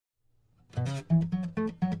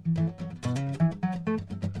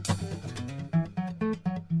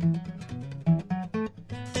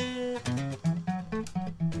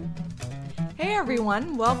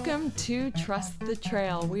everyone, welcome to Trust the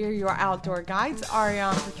Trail. We are your outdoor guides,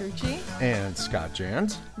 Ariane Petrucci and Scott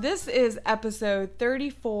Jans. This is episode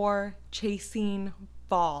 34, Chasing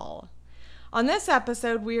Fall. On this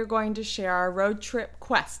episode, we are going to share our road trip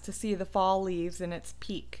quest to see the fall leaves in its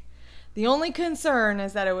peak. The only concern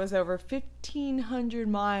is that it was over 1,500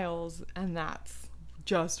 miles, and that's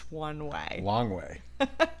just one way. Long way.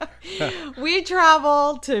 We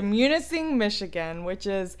traveled to Munising, Michigan, which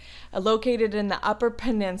is located in the Upper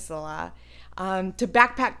Peninsula, to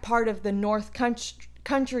backpack part of the North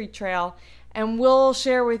Country Trail, and we'll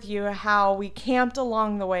share with you how we camped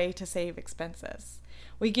along the way to save expenses.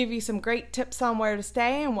 We give you some great tips on where to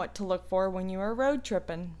stay and what to look for when you are road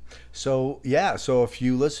tripping. So if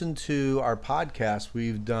you listen to our podcast,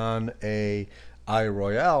 we've done a Isle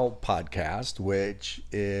Royale podcast, which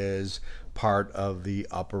is part of the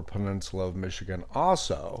Upper Peninsula of Michigan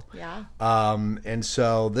also. Yeah. And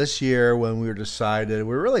so this year when we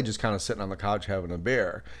were really just kind of sitting on the couch having a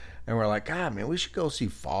beer. And we're like, God, man, we should go see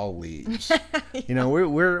fall leaves. Yeah. You know,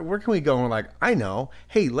 where can we go? And we're like, I know.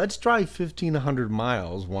 Hey, let's drive 1,500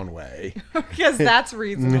 miles one way. Because that's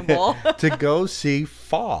reasonable. To go see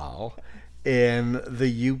fall in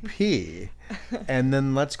the UP. And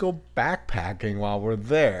then let's go backpacking while we're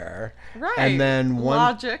there. Right. And then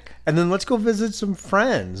logic. And then let's go visit some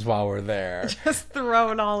friends while we're there. Just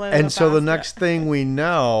throw it all in. And so the next thing we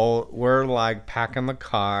know, we're like packing the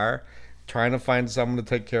car, trying to find someone to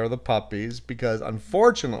take care of the puppies, because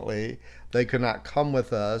unfortunately they could not come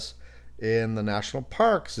with us in the national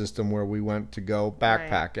park system where we went to go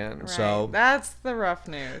backpacking. Right. So that's the rough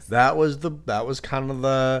news. That was kind of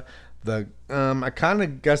the I kind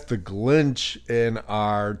of guess the glitch in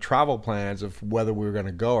our travel plans of whether we were going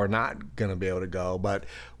to go or not going to be able to go. But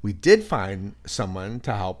we did find someone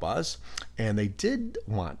to help us, and they did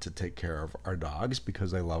want to take care of our dogs because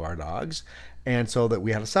they love our dogs, and so that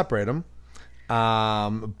we had to separate them.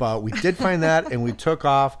 But we did find that, and we took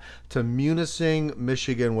off to Munising,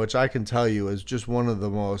 Michigan, which I can tell you is just one of the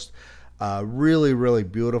most really, really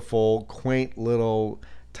beautiful, quaint little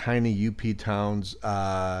tiny UP towns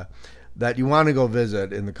that you want to go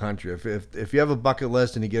visit in the country. If you have a bucket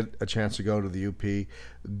list and you get a chance to go to the UP,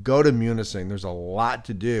 go to Munising. There's a lot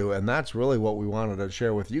to do, and that's really what we wanted to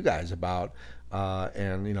share with you guys about,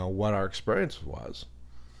 and you know what our experience was.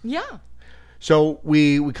 Yeah. So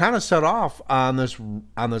we kind of set off on this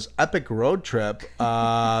epic road trip. It's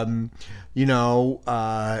a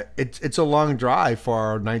long drive for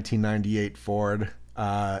our 1998 Ford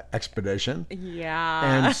Expedition.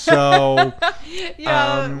 Yeah. And so we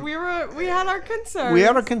had our concerns. We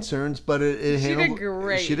had our concerns, but she did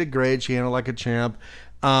great. She did great. She handled like a champ.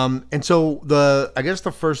 And so I guess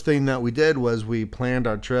the first thing that we did was we planned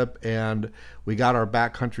our trip, and we got our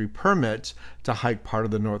backcountry permits to hike part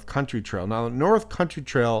of the North Country Trail. Now, the North Country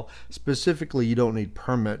Trail specifically, you don't need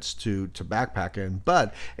permits to backpack in,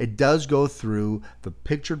 but it does go through the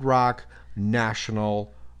Pictured Rock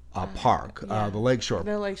National Park, yeah. The Lakeshore.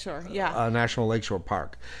 The Lakeshore, yeah. National Lakeshore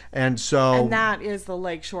Park. And that is the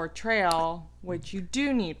Lakeshore Trail, which you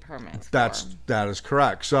do need permits for. That is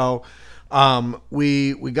correct. So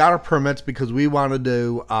we got our permits because we wanted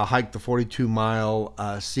to hike the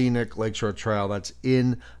 42-mile scenic Lakeshore Trail that's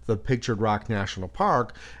in the Pictured Rock National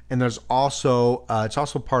Park, and there's also it's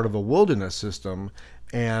also part of a wilderness system,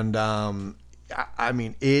 and I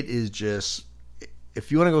mean it is just,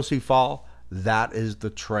 if you want to go see fall, that is the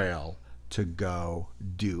trail to go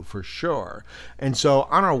do for sure. And so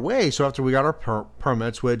on our way, so after we got our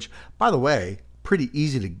permits, which by the way, pretty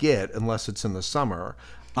easy to get unless it's in the summer.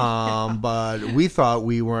 But we thought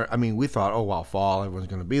oh wow, fall, everyone's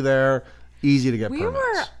going to be there, easy to get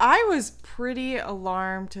permits. I was pretty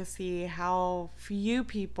alarmed to see how few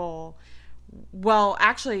people, well,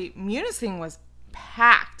 actually Munising was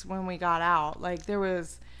packed when we got out. Like there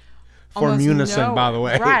was for Munising, by the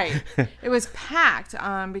way. Right. It was packed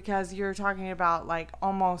because you're talking about like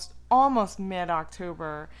almost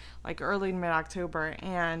mid-October, like early mid-October,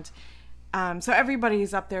 and so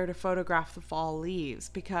everybody's up there to photograph the fall leaves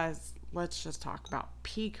because let's just talk about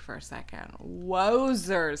peak for a second.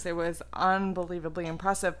 Wowzers. It was unbelievably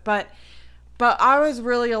impressive. But I was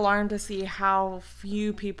really alarmed to see how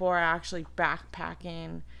few people are actually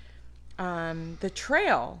backpacking the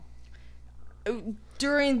trail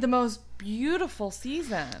during the most beautiful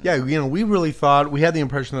season. Yeah, we really thought, we had the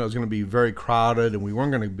impression that it was going to be very crowded and we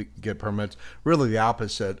weren't going to get permits. Really the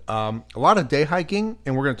opposite. A lot of day hiking,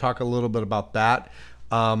 and we're going to talk a little bit about that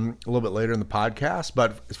a little bit later in the podcast.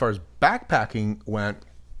 But as far as backpacking went,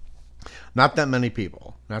 not that many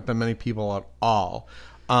people at all.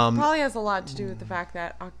 Probably has a lot to do with the fact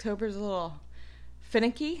that October's a little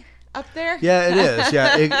finicky. up there? Yeah, it is.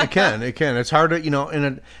 Yeah, it can. It's hard to,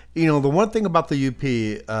 and the one thing about the UP,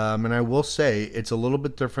 and I will say it's a little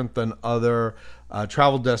bit different than other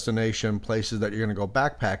travel destination places that you're going to go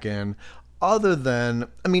backpack in, other than,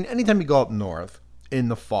 anytime you go up north in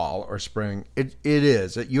the fall or spring, it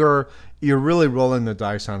is. You're really rolling the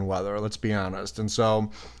dice on weather, let's be honest. And so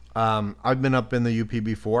I've been up in the UP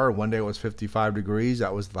before. One day it was 55 degrees.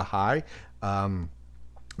 That was the high.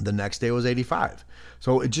 The next day was 85.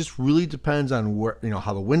 So it just really depends on where,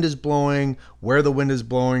 how the wind is blowing, where the wind is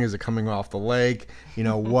blowing. Is it coming off the lake?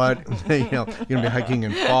 What, you're going to be hiking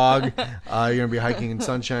in fog. You're going to be hiking in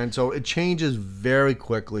sunshine. So it changes very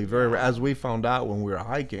quickly, as we found out when we were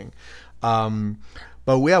hiking.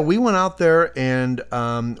 But yeah, we went out there and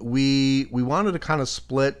we wanted to kind of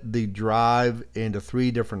split the drive into 3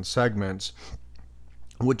 different segments,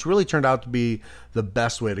 which really turned out to be the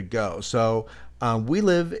best way to go. So we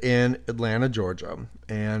live in Atlanta, Georgia,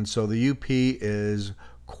 and so the UP is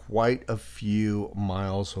quite a few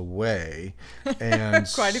miles away. And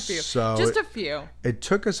quite a few. So just a few. It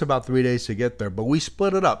took us about 3 days to get there, but we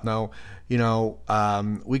split it up. Now,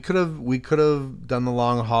 we could have done the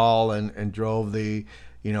long haul and drove the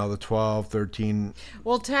 12, 13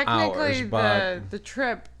 Well, technically, hours, the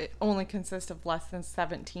trip only consists of less than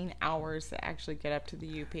 17 hours to actually get up to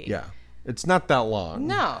the UP. Yeah. It's not that long.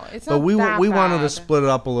 No, it's not. But we that wanted bad. to split it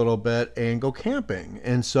up a little bit and go camping.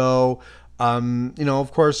 And so,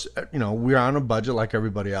 of course, we're on a budget like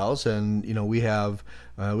everybody else, and we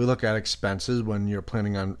look at expenses when you're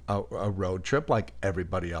planning on a road trip like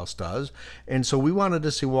everybody else does. And so we wanted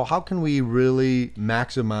to see, well, how can we really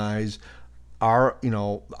maximize our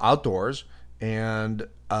outdoors and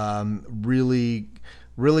really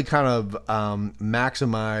kind of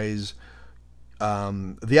maximize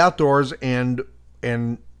the outdoors and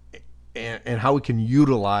how we can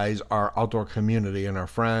utilize our outdoor community and our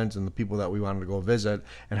friends and the people that we wanted to go visit,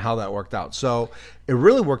 and how that worked out. So it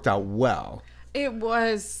really worked out well. It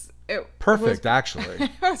was perfect, actually.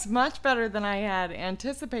 It was much better than I had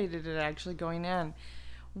anticipated it actually going in.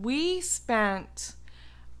 We spent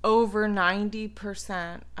over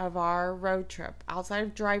 90% of our road trip, outside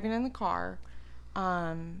of driving in the car,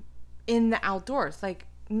 in the outdoors. Like,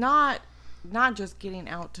 not just getting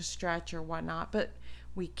out to stretch or whatnot, but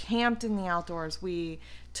we camped in the outdoors. We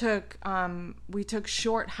took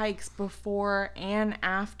short hikes before and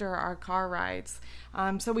after our car rides.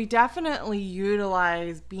 So we definitely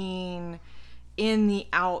utilize being in the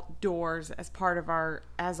outdoors as part of our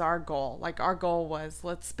goal. Like, our goal was,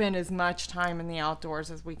 let's spend as much time in the outdoors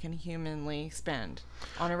as we can humanly spend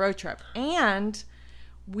on a road trip. And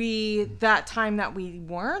that time that we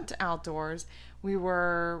weren't outdoors, we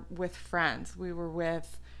were with friends. We were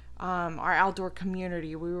with our outdoor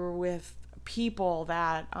community. We were with people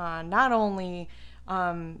that not only,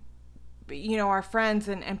 our friends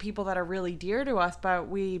and people that are really dear to us, but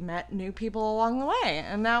we met new people along the way.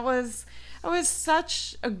 And it was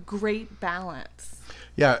such a great balance.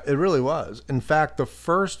 Yeah, it really was. In fact,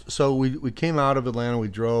 so we came out of Atlanta, we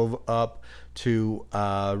drove up to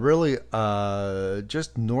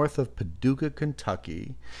just north of Paducah,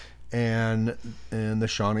 Kentucky, and in the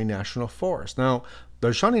Shawnee National Forest. Now,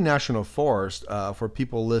 the Shawnee National Forest, for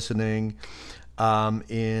people listening,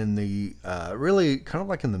 in the really kind of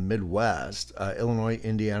like in the Midwest, Illinois,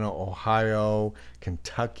 Indiana, Ohio,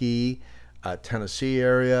 Kentucky, Tennessee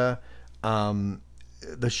area,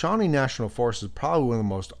 the Shawnee National Forest is probably one of the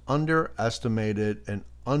most underestimated and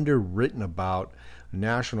underwritten about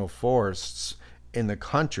national forests in the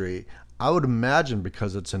country. I would imagine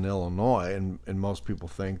because it's in Illinois, and most people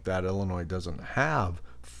think that Illinois doesn't have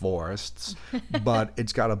forests, but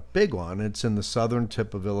it's got a big one. It's in the southern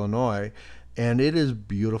tip of Illinois, and it is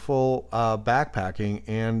beautiful backpacking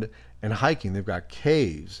and hiking. They've got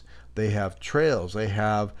caves, they have trails, they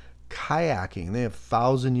have kayaking, they have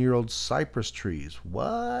 1,000-year-old cypress trees.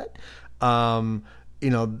 What?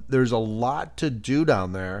 There's a lot to do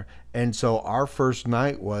down there. And so our first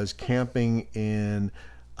night was camping in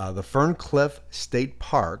the Ferncliff State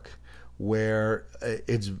Park, where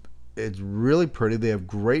it's really pretty. They have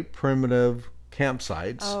great primitive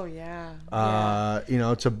campsites. Oh yeah.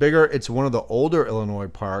 It's one of the older Illinois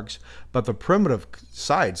parks, but the primitive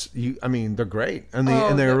sites, they're great, and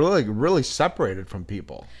they're really separated from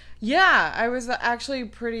people. Yeah, I was actually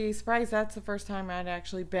pretty surprised. That's the first time I'd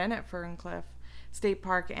actually been at Ferncliff State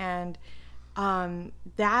Park, and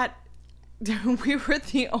that we were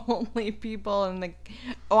the only people in the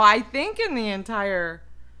entire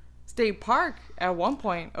state park at one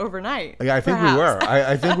point overnight. Yeah, I think perhaps. we were.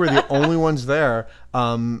 I think we're the only ones there.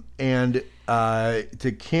 And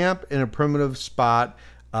to camp in a primitive spot,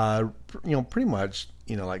 pretty much,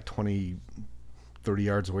 like 20, 30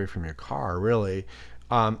 yards away from your car, really,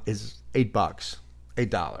 is $8.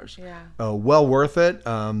 $8. Yeah. Well worth it.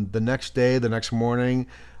 The next day, the next morning,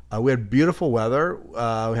 we had beautiful weather.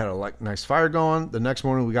 We had a nice fire going. The next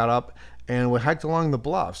morning we got up and we hiked along the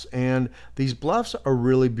bluffs. And these bluffs are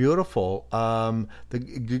really beautiful.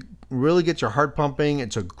 They really get your heart pumping.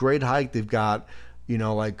 It's a great hike. They've got,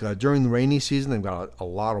 during the rainy season, they've got a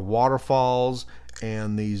lot of waterfalls.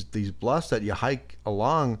 And these bluffs that you hike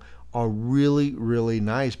along are really, really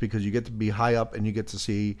nice because you get to be high up and you get to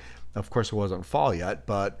see, of course it wasn't fall yet,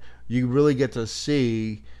 but you really get to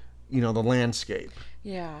see, the landscape.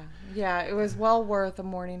 Yeah. It was well worth a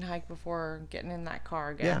morning hike before getting in that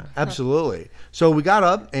car again. Yeah, absolutely. So we got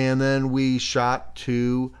up and then we shot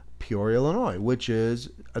to Peoria, Illinois, which is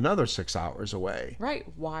another 6 hours away. Right.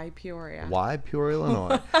 Why Peoria? Why Peoria,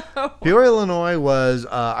 Illinois? Peoria, Illinois was,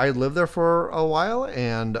 I lived there for a while,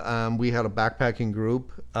 and we had a backpacking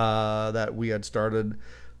group that we had started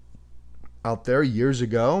out there years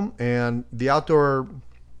ago. And the outdoor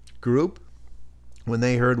group, when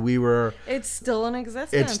they heard we were... It's still in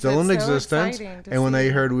existence. It's still in existence. And when they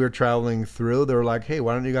see. heard we were traveling through, they were like, hey,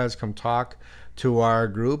 why don't you guys come talk to our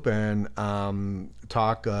group and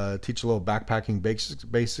teach a little backpacking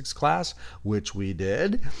basics class, which we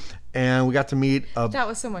did. And we got to meet... that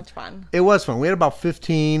was so much fun. It was fun. We had about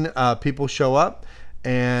 15 people show up,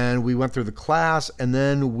 and we went through the class, and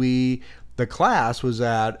then the class was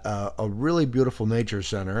at a really beautiful nature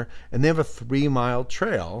center, and they have a 3-mile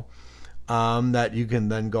trail that you can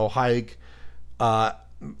then go hike,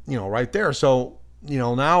 right there. So,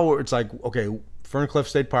 now it's like, okay, Ferncliff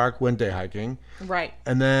State Park went day hiking. Right.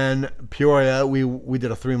 And then Peoria, we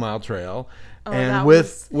did a 3-mile trail. Oh, and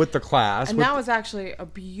with the class. And that was actually a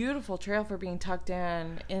beautiful trail for being tucked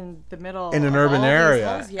in the middle. In an urban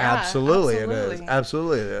area. Yeah, absolutely it is.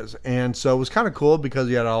 Absolutely it is. And so it was kind of cool because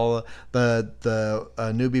you had all the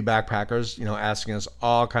newbie backpackers, asking us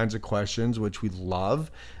all kinds of questions, which we love.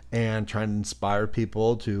 And trying to inspire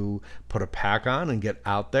people to put a pack on and get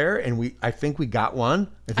out there. And I think we got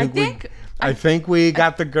one. I think we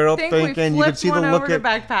got the girl thinking. You could see the look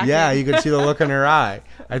at. Yeah, you could see the look in her eye.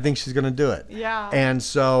 I think she's gonna do it. Yeah. And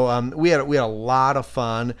so we had a lot of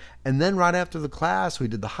fun. And then right after the class, we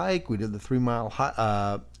did the hike. We did the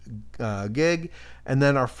 3-mile gig. And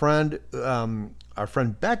then our friend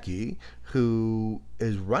Becky, who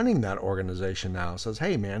is running that organization now, says,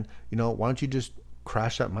 "Hey man, why don't you just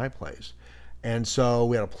crash at my place?" And so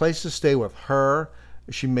we had a place to stay with her.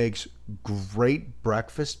 She makes great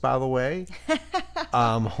breakfast, by the way.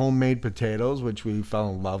 Homemade potatoes, which we fell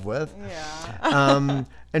in love with. Yeah.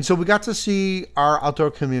 And so we got to see our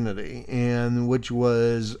outdoor community, and which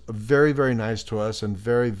was very, very nice to us and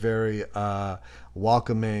very, very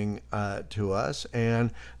welcoming to us.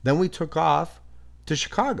 And then we took off to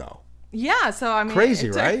Chicago. Yeah, so I mean, crazy,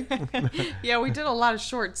 right? Yeah, we did a lot of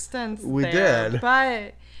short stints. We there, did,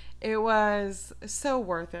 but it was so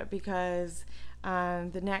worth it because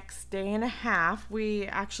the next day and a half we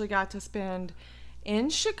actually got to spend in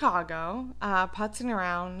Chicago, putzing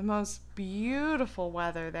around. The most beautiful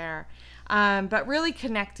weather there, but really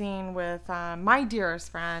connecting with my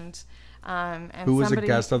dearest friend. And who was a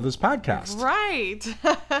guest of this podcast. Right.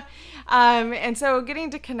 And so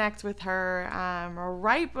getting to connect with her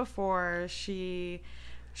right before she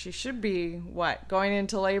should be, going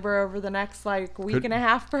into labor over the next week and a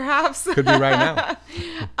half perhaps. Could be right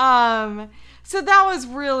now. So that was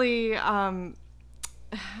really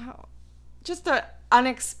just an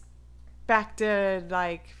unexpected,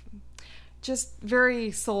 just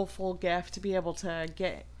very soulful gift to be able to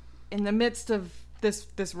get in the midst of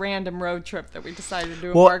this random road trip that we decided to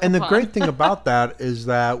embark and upon. The great thing about that is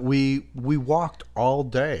that we walked all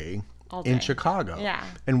day in Chicago. Yeah.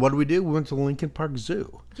 And what did we do? We went to the Lincoln Park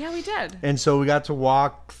Zoo. Yeah, we did. And so we got to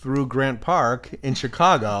walk through Grant Park in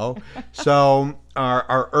Chicago. So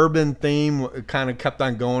our urban theme kind of kept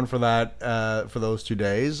on going for that for those 2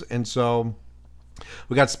 days. And so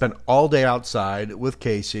we got to spend all day outside with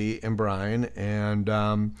Casey and Brian, and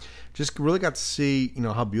just really got to see,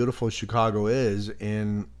 how beautiful Chicago is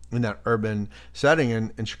in that urban setting.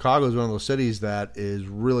 And Chicago is one of those cities that is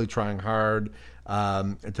really trying hard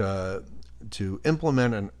to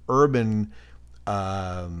implement an urban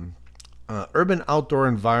outdoor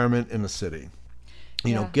environment in the city.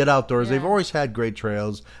 Get outdoors. Yeah. They've always had great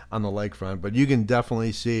trails on the lakefront, but you can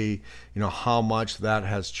definitely see, how much that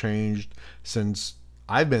has changed since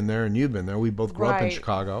I've been there and you've been there. We both grew up in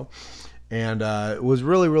Chicago, and it was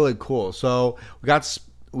really, really cool. So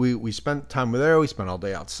we spent time there. We spent all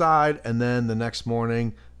day outside, and then the next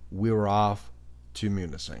morning we were off to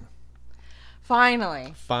Munising.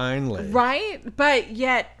 Finally. Right? But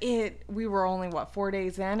yet we were only 4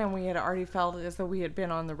 days in, and we had already felt as though we had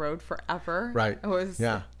been on the road forever. Right. It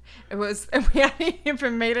was, and we hadn't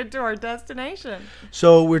even made it to our destination.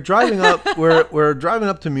 So we're driving up. we're driving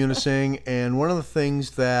up to Munising, and one of the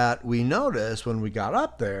things that we noticed when we got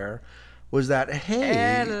up there was that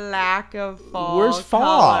A lack of fall. Where's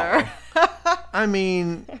fall? Color. I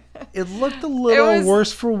mean, it looked a little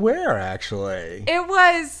worse for wear, actually. It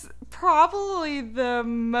was probably the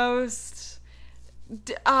most.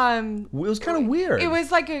 It was kind of weird. It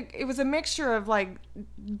was a mixture of like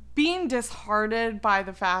being disheartened by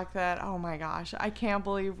the fact that, oh my gosh, I can't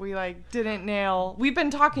believe we didn't nail. We've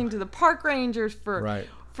been talking to the park rangers for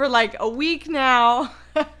like a week now.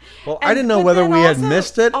 Well, I didn't know whether we had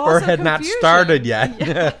missed it or had not started yet.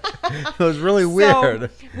 Yeah. It was really weird. So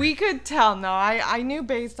we could tell. No, I knew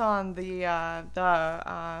based on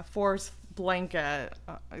the force blanket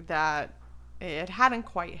that it hadn't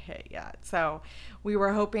quite hit yet. So we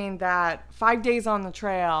were hoping that 5 days on the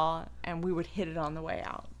trail and we would hit it on the way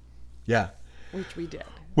out. Yeah. Which we did.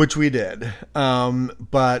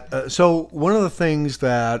 So one of the things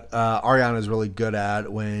that Ariana is really good at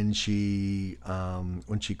when she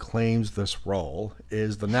claims this role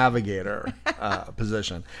is the navigator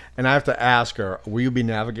position. And I have to ask her, will you be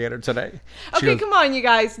navigator today? Come on, you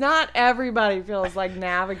guys. Not everybody feels like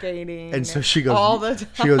navigating. And so she goes, all the time.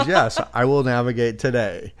 She goes, yes, I will navigate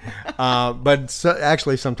today.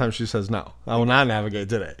 Actually, sometimes she says, no, I will not navigate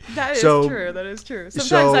today. That is true.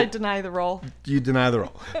 Sometimes I deny the role. You deny the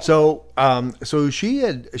role. So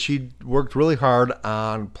she worked really hard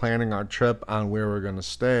on planning our trip on where we're going to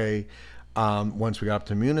stay once we got up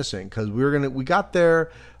to Munising, because we got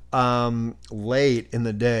there late in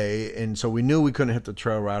the day, and so we knew we couldn't hit the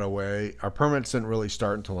trail right away. Our permits didn't really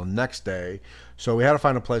start until the next day, so we had to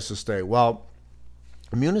find a place to stay. Well,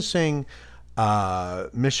 Munising,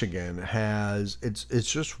 Michigan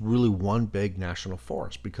it's just really one big national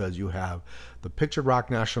forest, because you have the Pictured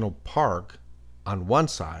Rock National Park on one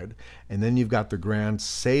side, and then you've got the Grand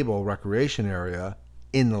Sable Recreation Area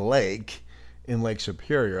in Lake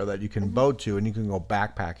Superior that you can boat to and you can go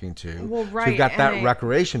backpacking to. Well, right. So you've got that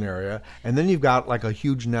recreation area, and then you've got like a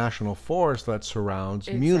huge national forest that surrounds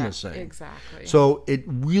Munising. Exactly. So it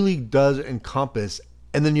really does encompass,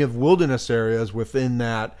 and then you have wilderness areas within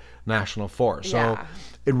that national forest. So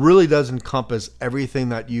it really does encompass everything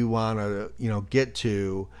that you want to, get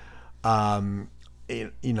to,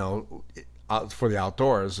 for the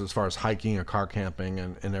outdoors, as far as hiking or car camping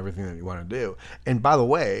and everything that you want to do. And by the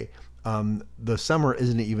way, the summer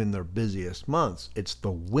isn't even their busiest months. It's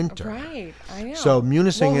the winter. Right, I know. So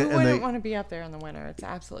Munising, who wouldn't want to be up there in the winter? It's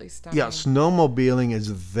absolutely stunning. Yeah, snowmobiling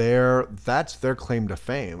is that's their claim to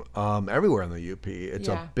fame. Everywhere in the UP, it's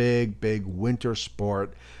a big winter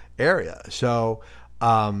sport area. So,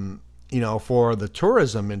 for the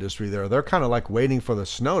tourism industry they're kind of like waiting for the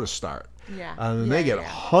snow to start. They get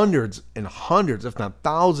hundreds and hundreds, if not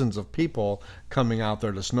thousands, of people coming out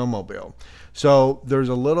there to snowmobile. So there's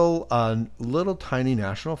a little tiny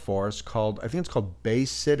national forest called, I think it's called Bay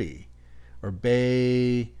City or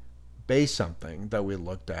Bay something, that we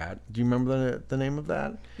looked at. Do you remember the name of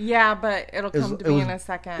that? Yeah, but it'll come to me in a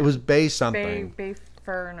second. It was Bay something. Bay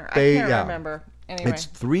Fern, or I can't remember. Anyway. It's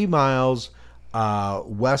 3 miles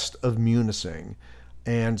west of Munising.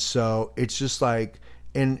 And so it's just like,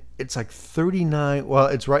 and it's like 39. Well,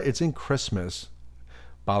 it's right. It's in Christmas,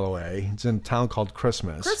 by the way. It's in a town called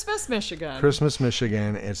Christmas,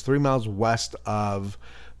 Michigan. It's 3 miles west of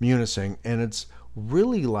Munising, and it's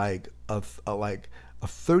really like a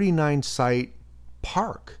 39 site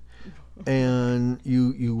park, and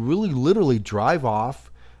you really literally drive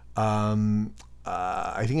off.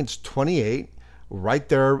 I think it's 28 right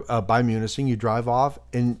there by Munising. You drive off,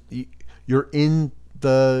 and you're in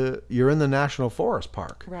the national forest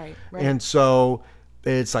park. Right. And so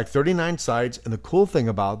it's like 39 sites, and the cool thing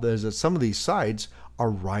about this is that some of these sites are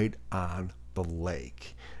right on the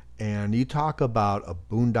lake. And you talk about a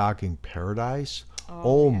boondocking paradise.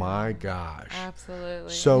 Oh my gosh.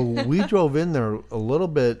 Absolutely. So we drove in there a little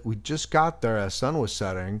bit. We just got there as sun was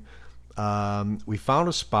setting. We found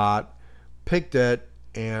a spot, picked it,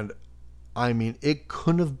 and I mean, it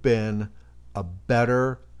couldn't have been a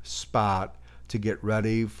better spot to get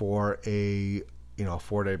ready for a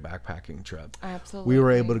 4-day backpacking trip. Absolutely. We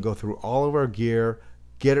were able to go through all of our gear,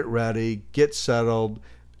 get it ready, get settled,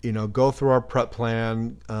 go through our prep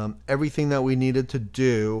plan, everything that we needed to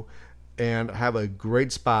do, and have a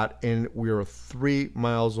great spot. And we were 3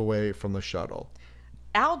 miles away from the shuttle.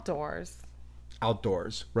 Outdoors.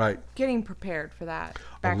 Outdoors, right? Getting prepared for that.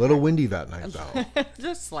 A little windy that night, though.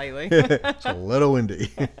 Just slightly. It's a little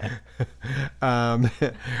windy.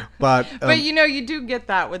 But you do get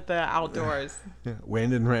that with the outdoors.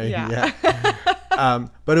 Wind and rain. Yeah.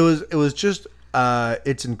 But it was just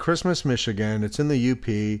it's in Christmas, Michigan. It's in the UP.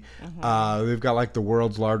 They've got like the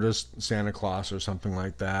world's largest Santa Claus or something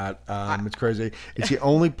like that. It's crazy. It's the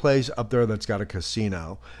only place up there that's got a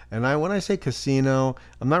casino. And when I say casino,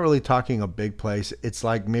 I'm not really talking a big place. It's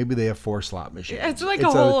like maybe they have 4 slot machines. It's like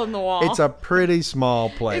a hole in the wall. It's a pretty small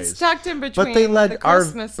place. It's tucked in between. But they let the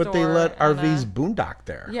Christmas store RVs boondock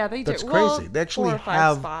there. Yeah, they do. That's Well, crazy. They actually 4 or 5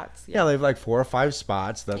 have spots. Yeah, they have like 4 or 5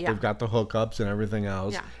 spots that Yeah. they've got the hookups and everything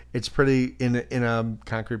else. Yeah. It's pretty in a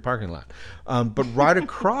concrete parking lot. But right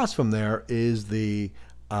across from there is the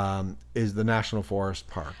National Forest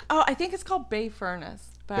Park. Oh, I think it's called Bay Furnace.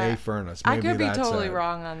 But Bay Furnace. I Maybe could be that's totally it.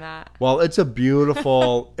 wrong on that. Well, it's a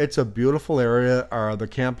beautiful area. The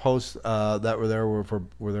camp hosts that were there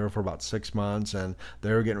were there for about 6 months, and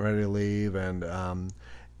they were getting ready to leave, and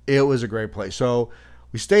it was a great place. So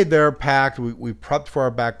we stayed there, packed. We prepped for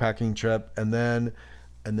our backpacking trip, and then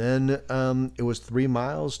it was 3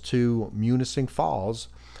 miles to Munising Falls,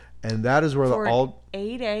 and that is where For the an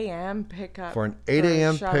 8 a.m. pickup. for an 8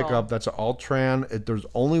 a.m. shuttle. pickup. That's an All-Tran. There's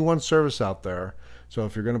only one service out there. So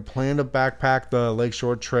if you're going to plan to backpack the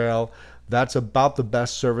Lakeshore Trail, that's about the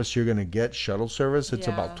best service you're going to get, shuttle service. It's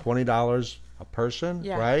Yeah. about $20 a person,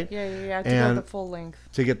 Yeah. right? Yeah. To And go the full length.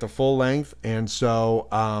 to get the full length. And so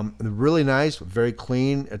really nice, very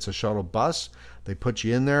clean. It's a shuttle bus. They put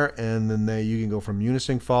you in there, and then you can go from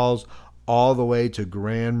Munising Falls all the way to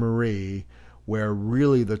Grand Marais, where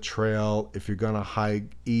really the trail, if you're going to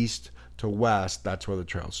hike east to west, that's where the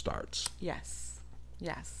trail starts. Yes.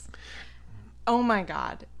 Oh my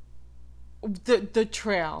God. The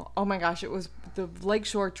trail. Oh my gosh. It was the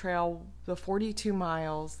Lakeshore Trail. The 42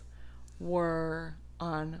 miles were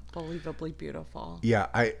unbelievably beautiful.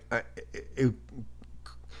 Yeah,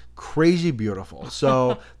 crazy beautiful.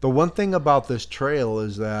 So the one thing about this trail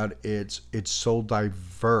is that it's so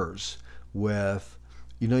diverse with,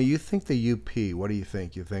 you think the UP, what do you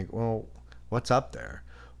think? You think, well, what's up there?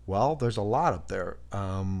 Well, there's a lot up there.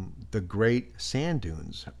 The Great Sand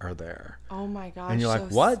Dunes are there. Oh my gosh. And you're like,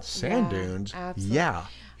 what? Sand dunes? Absolutely. Yeah,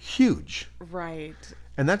 huge. Right.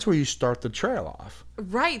 And that's where you start the trail off.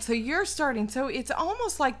 Right. So you're starting. So it's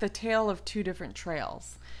almost like the tale of 2 different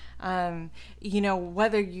trails.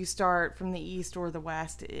 Whether you start from the east or the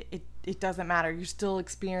west, it doesn't matter. You're still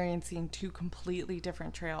experiencing 2 completely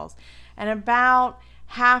different trails. And about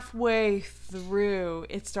halfway through,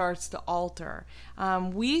 it starts to alter.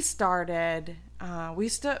 We stepped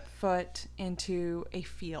foot into a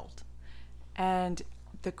field, and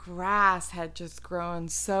the grass had just grown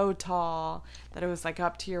so tall that it was like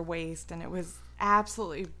up to your waist, and it was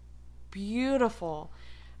absolutely beautiful.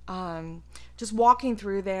 Just walking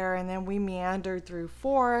through there, and then we meandered through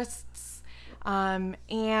forests,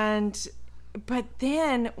 but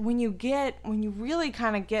then when you really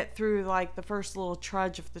kind of get through like the first little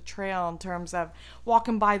trudge of the trail in terms of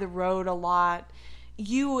walking by the road a lot,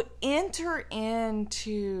 you enter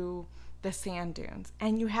into the sand dunes,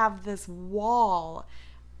 and you have this wall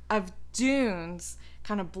of dunes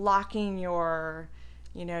kind of blocking your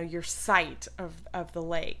sight of the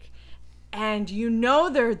lake. And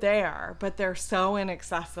they're there, but they're so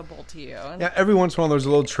inaccessible to you. Yeah, every once in a while there's a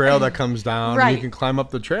little trail that comes down, right. and you can climb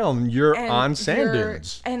up the trail, and you're on sand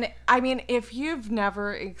dunes. And I mean, if you've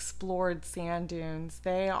never explored sand dunes,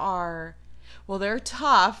 they're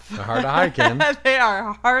tough. They're hard to hike in. They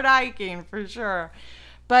are hard hiking for sure.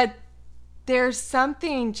 But there's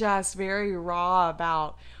something just very raw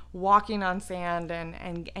about walking on sand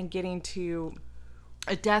and getting to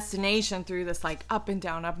a destination through this like up and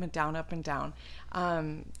down,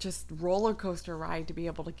 just roller coaster ride to be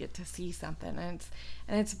able to get to see something, and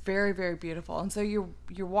it's very, very beautiful. And so you're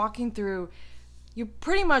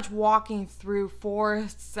pretty much walking through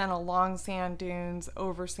forests and along sand dunes,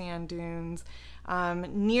 over sand dunes,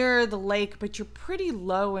 near the lake, but you're pretty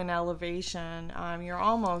low in elevation. You're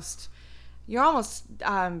almost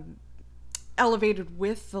elevated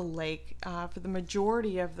with the lake for the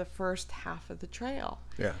majority of the first half of the trail.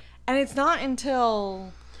 Yeah. And it's not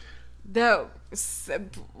until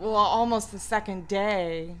almost the second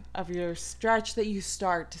day of your stretch that you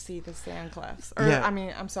start to see the sand cliffs.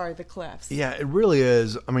 The cliffs. Yeah, it really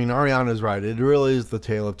is. I mean, Ariana's right. It really is the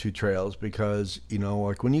tale of 2 trails because,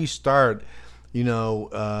 like when you start,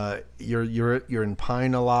 you're in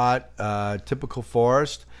pine a lot, typical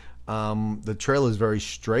forest. The trail is very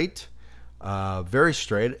straight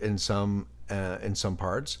in some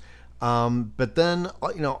parts. But then,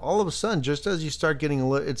 all of a sudden, just as you start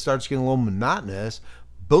getting it starts getting a little monotonous.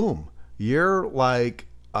 Boom, you're like,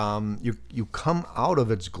 you come out of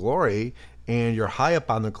its glory, and you're high up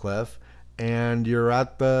on the cliff, and you're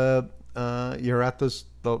at the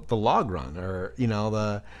log run, or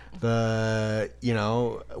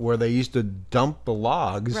where they used to dump the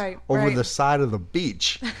logs over the side of the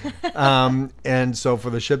beach, and so for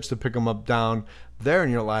the ships to pick them up down there,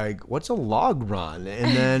 and you're like, what's a log run?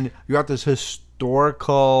 And then you're at this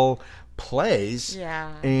historical place,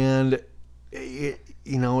 and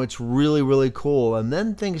it's really, really cool. And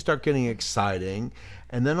then things start getting exciting,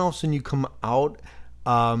 and then all of a sudden you come out,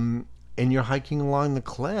 and you're hiking along the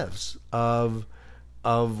cliffs of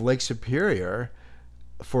Lake Superior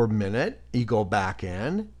for a minute. You go back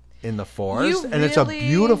in the forest, and it's a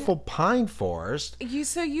beautiful pine forest.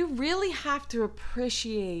 So you really have to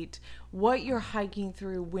appreciate what you're hiking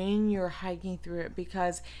through when you're hiking through it,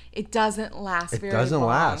 because it doesn't last very long. It doesn't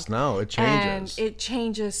last. No, it changes. And it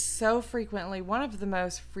changes so frequently. One of the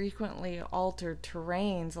most frequently altered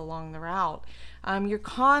terrains along the route. You're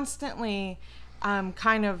constantly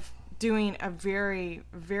kind of doing a very,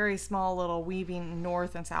 very small little weaving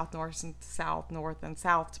north and south, north and south, north and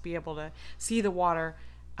south to be able to see the water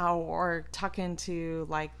or tuck into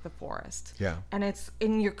like the forest. Yeah.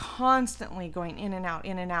 And you're constantly going in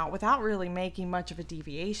and out without really making much of a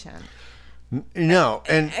deviation. No.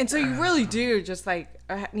 And so you really do just like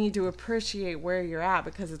need to appreciate where you're at,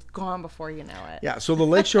 because it's gone before you know it. Yeah. So the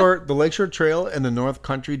Lakeshore Trail and the North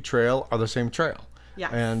Country Trail are the same trail. Yeah.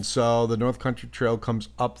 And so the North Country Trail comes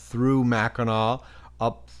up through Mackinac,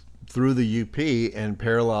 up through the UP, and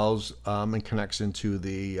parallels and connects into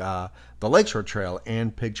the Lakeshore Trail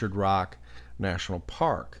and Pictured Rock National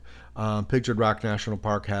Park. Pictured Rock National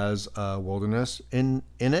Park has wilderness in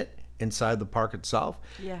it, inside the park itself.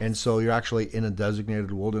 Yes. And so you're actually in a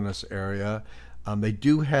designated wilderness area. They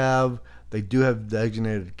do have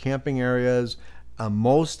designated camping areas. I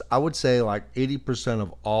would say like 80%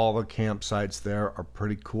 of all the campsites there are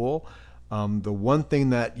pretty cool. The one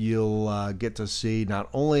thing that you'll get to see, not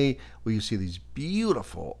only will you see these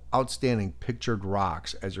beautiful, outstanding pictured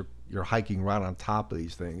rocks as you're hiking right on top of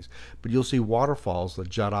these things, but you'll see waterfalls that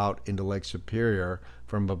jut out into Lake Superior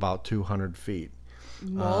from about 200 feet.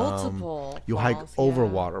 Multiple You falls, hike over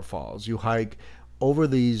waterfalls. You hike over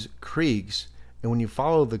these creeks, and when you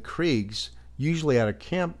follow the creeks, usually at a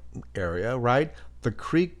camp area, right, the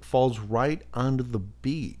creek falls right onto the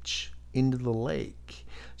beach, into the lake.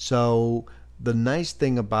 So the nice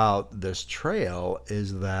thing about this trail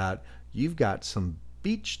is that you've got some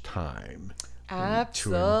beach time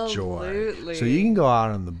to enjoy. So you can go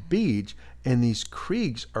out on the beach, and these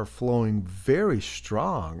creeks are flowing very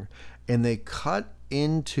strong, and they cut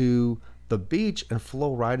into the beach and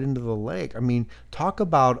flow right into the lake. I mean, talk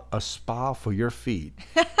about a spa for your feet.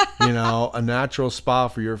 A natural spa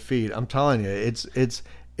for your feet. I'm telling you,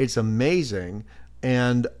 it's amazing.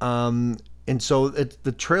 And so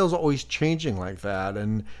the trail's always changing like that,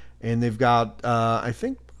 and they've got I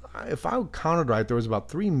think, if I counted right, there was about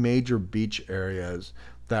 3 major beach areas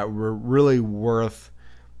that were really worth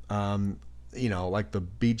like the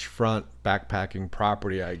beachfront backpacking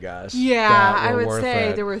property, I guess. Yeah, I would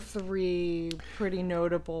say there were 3 pretty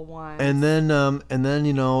notable ones. And then and then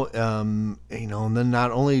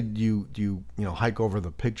not only do you hike over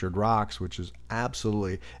the Pictured Rocks, which is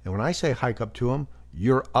absolutely, and when I say hike up to them,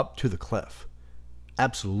 you're up to the cliff.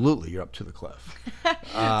 Absolutely, you're up to the cliff.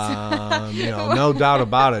 No doubt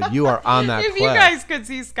about it. You are on that cliff. If you guys could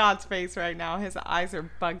see Scott's face right now, his eyes are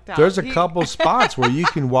bugged out. There's a couple spots where you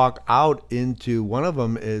can walk out into. One of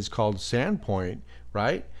them is called Sandpoint,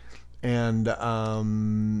 right? And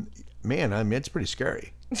it's pretty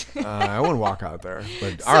scary. I wouldn't walk out there,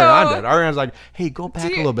 but Ariana did. Ariana's like, "Hey, go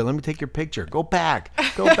back a little bit. Let me take your picture. Go back.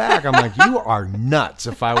 I'm like, "You are nuts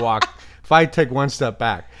if I take one step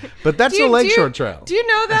back." But that's the Lakeshore Trail. Do you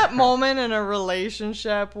know that moment in a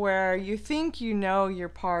relationship where you think you know your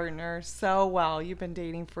partner so well, you've been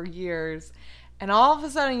dating for years, and all of a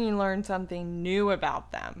sudden you learn something new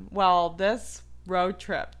about them? Well, this road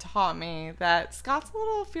trip taught me that Scott's a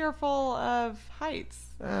little fearful of heights.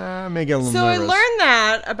 May get a little nervous. I learned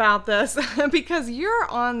that about this because you're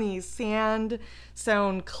on these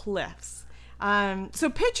sandstone cliffs. So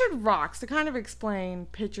Pictured Rocks, to kind of explain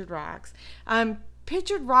Pictured Rocks.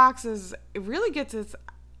 Pictured Rocks it really gets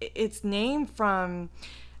its name from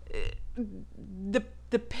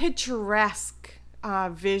the picturesque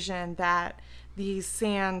vision that these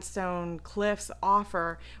sandstone cliffs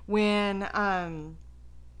offer when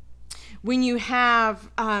when you have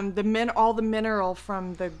all the mineral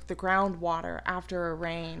from the groundwater after a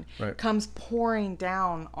rain comes pouring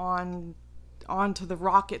down onto the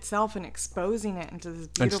rock itself and exposing it into this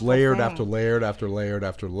beautiful It's layered thing. after layered after layered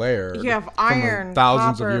after layered. You have iron,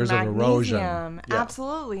 thousands copper, of years magnesium, of erosion. Yeah.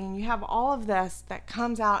 absolutely, and you have all of this that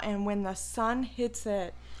comes out, and when the sun hits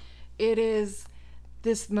it, it is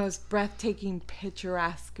this most breathtaking,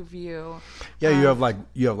 picturesque view. Yeah, you have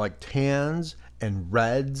like tans and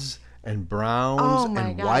reds and browns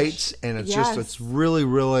and gosh. whites, and it's just it's really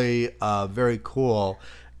really very cool.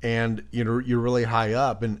 And you're really high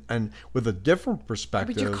up, and with a different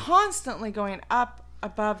perspective. But you're constantly going up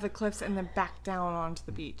above the cliffs and then back down onto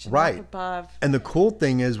the beach. And right. up above. And the cool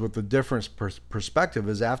thing is with the different perspective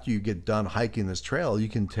is after you get done hiking this trail, you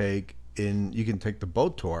can take the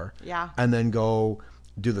boat tour. Yeah. And then go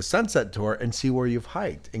do the sunset tour and see where you've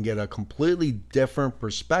hiked and get a completely different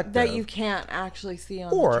perspective that you can't actually see on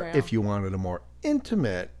the trail. Or if you wanted a more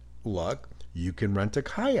intimate look, you can rent a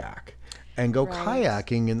kayak and go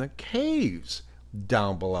kayaking in the caves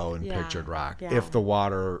down below in Pictured Rock. Yeah.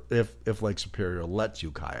 If Lake Superior lets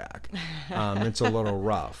you kayak. It's a little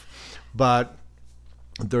rough. But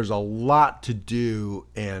there's a lot to do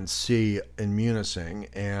and see in Munising.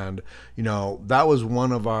 And, that was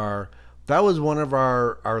one of our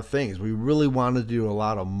things. We really wanted to do a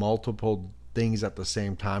lot of multiple things at the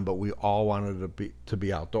same time, but we all wanted to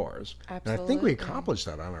be outdoors. Absolutely. And I think we accomplished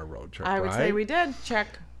that on our road trip, I would say we did. Check.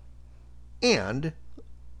 And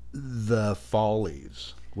the fall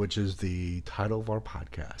leaves, which is the title of our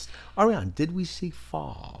podcast. Ariane, did we see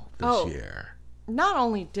fall this year? Not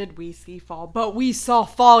only did we see fall, but we saw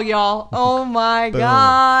fall, y'all. Oh my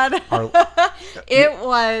God. It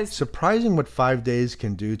was surprising what 5 days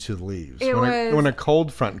can do to the leaves when a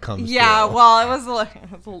cold front comes through. Well, it was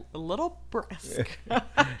a little brisk.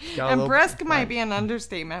 And brisk might be an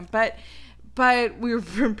understatement, but we were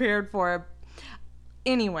prepared for it.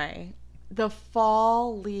 Anyway, the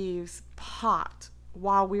fall leaves popped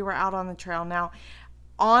while we were out on the trail. Now,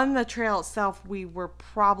 on the trail itself, we were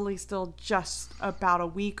probably still just about a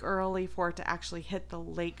week early for it to actually hit the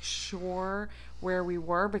lake shore where we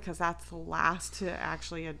were, because that's the last to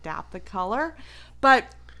actually adapt the color. But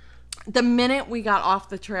the minute we got off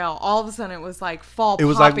the trail, all of a sudden it was like fall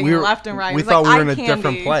popping left and right. We thought we were in a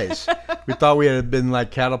different place. We thought we had been like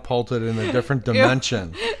catapulted in a different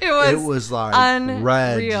dimension. It was like unreal.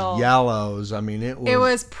 Reds, yellows. I mean, it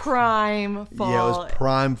was prime fall. Yeah, it was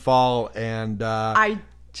prime fall, and I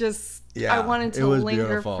wanted to linger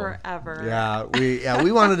beautiful. Forever.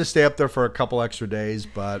 We wanted to stay up there for a couple extra days,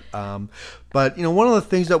 but one of the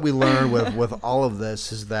things that we learned with all of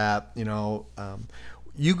this is that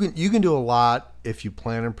you can do a lot if you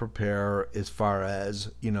plan and prepare, as far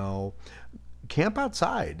as camp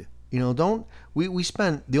outside. We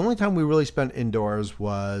spent the only time we really spent indoors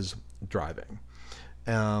was driving.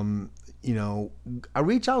 I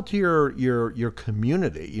reach out to your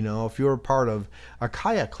community. If you're a part of a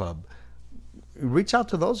kayak club, reach out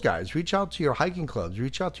to those guys. Reach out to your hiking clubs.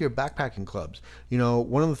 Reach out to your backpacking clubs.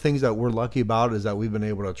 One of the things that we're lucky about is that we've been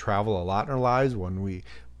able to travel a lot in our lives. When we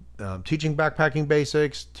teaching backpacking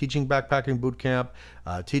basics, teaching backpacking boot camp,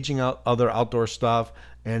 teaching other outdoor stuff.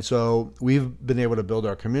 And so we've been able to build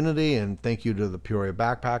our community, and thank you to the Peoria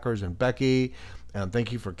Backpackers and Becky. And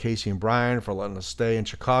thank you for Casey and Brian for letting us stay in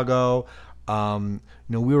Chicago.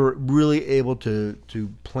 We were really able to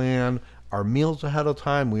plan our meals ahead of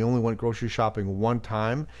time. We only went grocery shopping one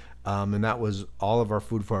time, and that was all of our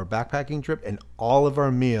food for our backpacking trip and all of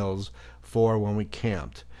our meals for when we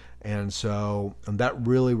camped. And so that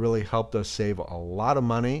really, really helped us save a lot of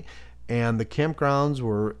money. And the campgrounds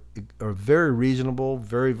are very reasonable,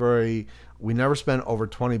 very, very. We never spent over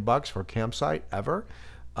 $20 for a campsite ever.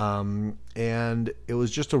 And it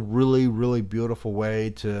was just a really, really beautiful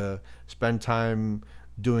way to spend time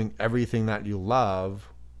doing everything that you love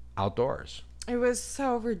outdoors. It was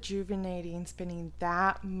so rejuvenating spending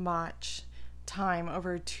that much time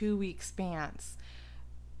over a 2-week span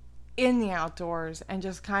in the outdoors and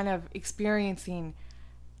just kind of experiencing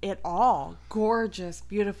it all. Gorgeous,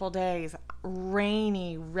 beautiful days,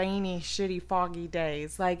 rainy, shitty, foggy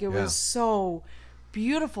days. Like, it was so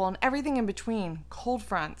beautiful, and everything in between. Cold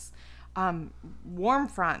fronts, warm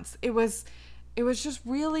fronts. It was just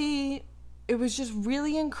really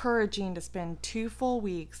encouraging to spend 2 full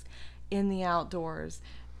weeks in the outdoors.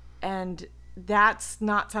 And that's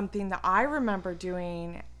not something that I remember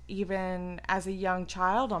doing even as a young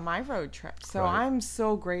child on my road trip. So right. I'm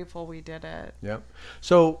so grateful we did it. Yep.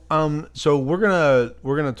 So we're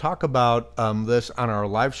gonna talk about this on our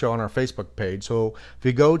live show on our Facebook page. So if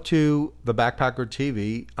you go to the Backpacker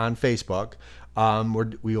TV on Facebook,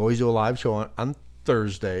 We always do a live show on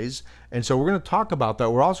Thursdays, and so we're going to talk about that.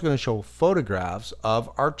 We're also going to show photographs of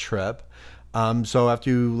our trip. So after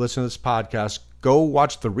you listen to this podcast, go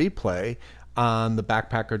watch the replay on the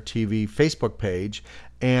Backpacker TV Facebook page,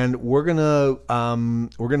 and we're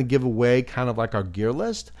gonna give away kind of like our gear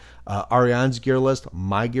list, Ariane's gear list,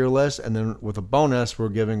 my gear list, and then with a bonus, we're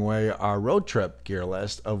giving away our road trip gear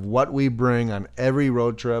list of what we bring on every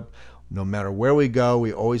road trip. No matter where we go,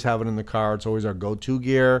 we always have it in the car. It's always our go-to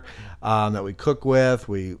gear that we cook with.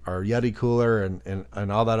 Our Yeti cooler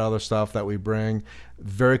and all that other stuff that we bring.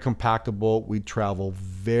 Very compactable. We travel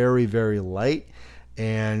very, very light.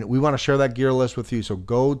 And we want to share that gear list with you. So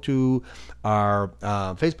go to our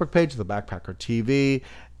Facebook page, the Backpacker TV,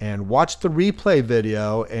 and watch the replay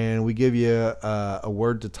video. And we give you a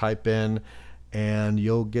word to type in, and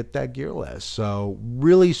you'll get that gear list. So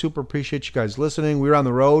really super appreciate you guys listening. We were on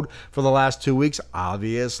the road for the last 2 weeks,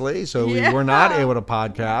 obviously, so we were not able to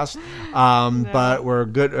podcast. No. But we're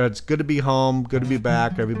good. It's good to be home, good to be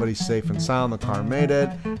back. Everybody's safe and sound. The car made it,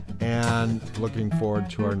 and looking forward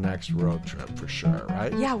to our next road trip for sure,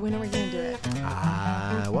 right? Yeah, when are we going to do it?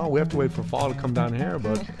 Well, we have to wait for fall to come down here,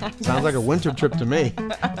 but it sounds like a winter trip to me.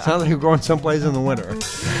 Sounds like we're going someplace in the winter. All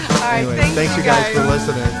right, anyway, thanks you guys for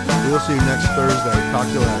listening. We will see you next Thursday. Talk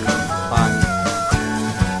to you later. Bye.